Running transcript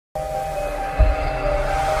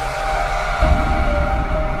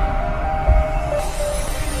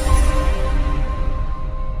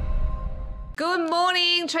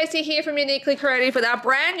Tracey here from Uniquely Creative with our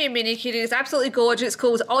brand new mini kit. It is absolutely gorgeous. It's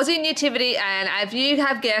called Aussie Nativity, and as you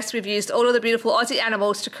have guessed, we've used all of the beautiful Aussie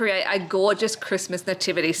animals to create a gorgeous Christmas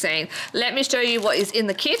nativity scene. Let me show you what is in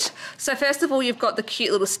the kit. So first of all, you've got the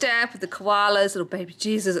cute little stamp with the koalas, little baby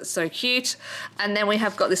Jesus, it's so cute. And then we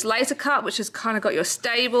have got this laser cut, which has kind of got your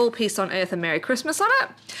stable, peace on earth and Merry Christmas on it.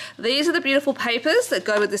 These are the beautiful papers that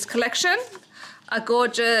go with this collection. A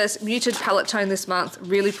gorgeous muted palette tone this month,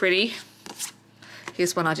 really pretty.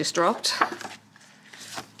 Here's one I just dropped.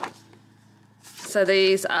 So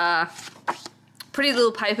these are pretty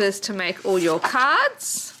little papers to make all your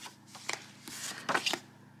cards.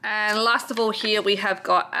 And last of all here we have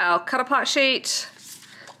got our cut apart sheet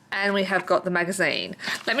and we have got the magazine.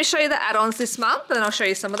 Let me show you the add-ons this month and then I'll show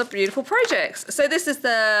you some of the beautiful projects. So this is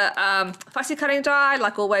the fussy cutting die,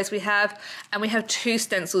 like always we have, and we have 2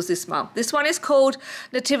 stencils this month. This one is called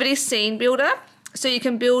Nativity Scene Builder. So you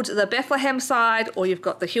can build the Bethlehem side, or you've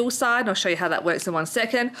got the hillside, and I'll show you how that works in 1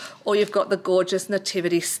 second, or you've got the gorgeous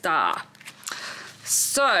nativity star.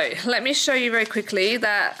 So let me show you very quickly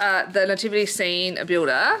that the nativity scene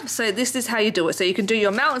builder. So this is how you do it. So you can do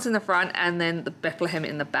your mountains in the front and then the Bethlehem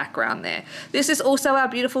in the background there. This is also our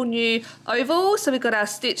beautiful new oval. So we've got our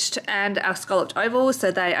stitched and our scalloped ovals.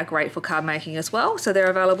 So they are great for card making as well. So they're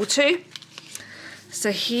available too.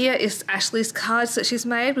 So here is Ashley's cards that she's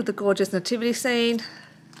made with the gorgeous nativity scene.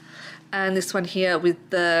 And this one here with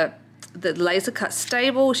the laser cut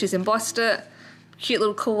stable, she's embossed it. Cute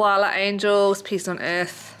little koala angels, peace on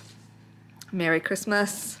earth, Merry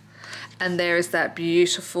Christmas. And there is that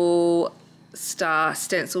beautiful star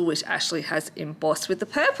stencil which Ashley has embossed with the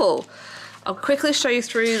purple. I'll quickly show you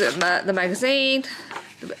through the magazine.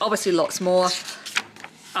 Obviously lots more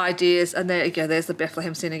ideas, and there you go, there's the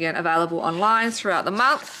Bethlehem scene again, available online throughout the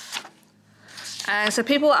month. And so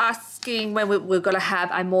people are asking when we're going to have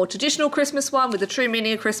a more traditional Christmas one with the true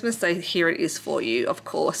meaning of Christmas, so here it is for you, of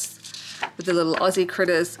course, with the little Aussie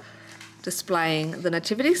critters displaying the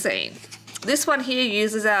nativity scene. This one here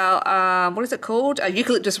uses our, what is it called? A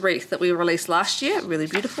eucalyptus wreath that we released last year, really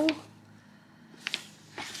beautiful.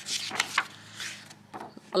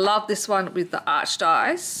 I love this one with the arched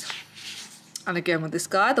eyes. And again with this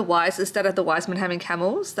guy, the wise, instead of the wise men having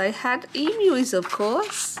camels, they had emus, of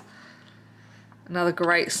course. Another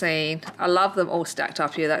great scene. I love them all stacked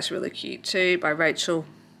up here. That's really cute too, by Rachel.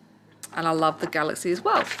 And I love the galaxy as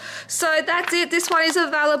well. So that's it. This one is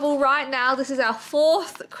available right now. This is our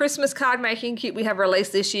 4th Christmas card making kit we have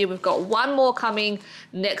released this year. We've got 1 more coming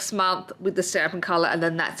next month with the stamp and color, and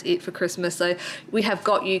then that's it for Christmas. So we have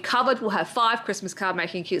got you covered. We'll have 5 Christmas card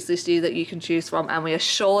making kits this year that you can choose from, and we are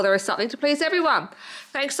sure there is something to please everyone.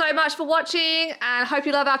 Thanks so much for watching, and hope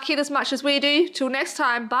you love our kit as much as we do. Till next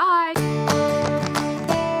time, bye.